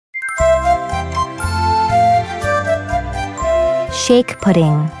Shake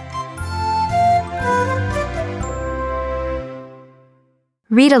pudding.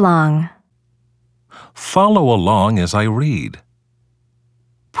 Read along. Follow along as I read.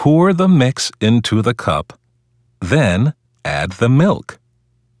 Pour the mix into the cup, then add the milk.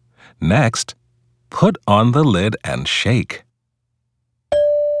 Next, put on the lid and shake.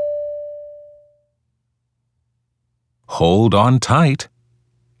 Hold on tight.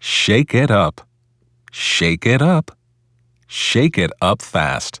 Shake it up. Shake it up. Shake it up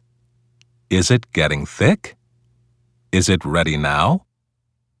fast. Is it getting thick? Is it ready now?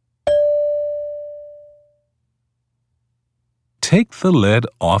 Take the lid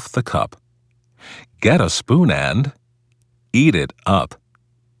off the cup. Get a spoon and eat it up.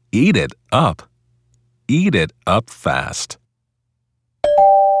 Eat it up. Eat it up fast.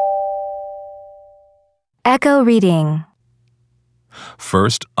 Echo reading.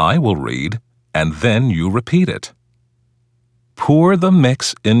 First, I will read, and then you repeat it. Pour the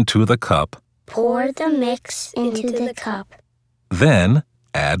mix into the cup. Pour the mix into the cup. Then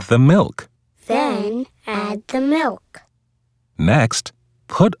add the milk. Then add the milk. Next,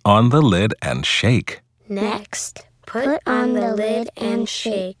 put on the lid and shake. Next, put on the lid and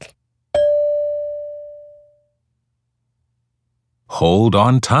shake. Hold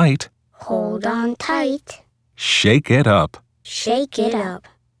on tight. Hold on tight. Shake it up. Shake it up.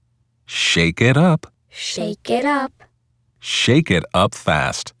 Shake it up. Shake it up. Shake it up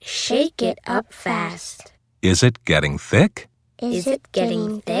fast. Shake it up fast. Is it getting thick? Is it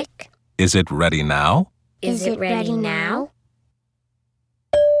getting thick? Is it ready now? Is it ready now?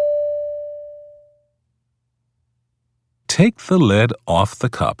 Take the lid off the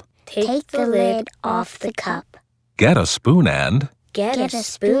cup. Take the lid off the cup. Get a spoon and Get a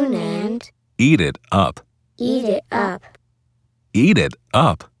spoon and eat it up. eat it up. Eat it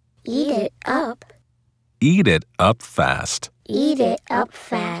up. Eat it up. Eat it up fast. Eat it up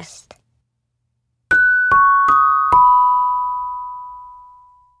fast.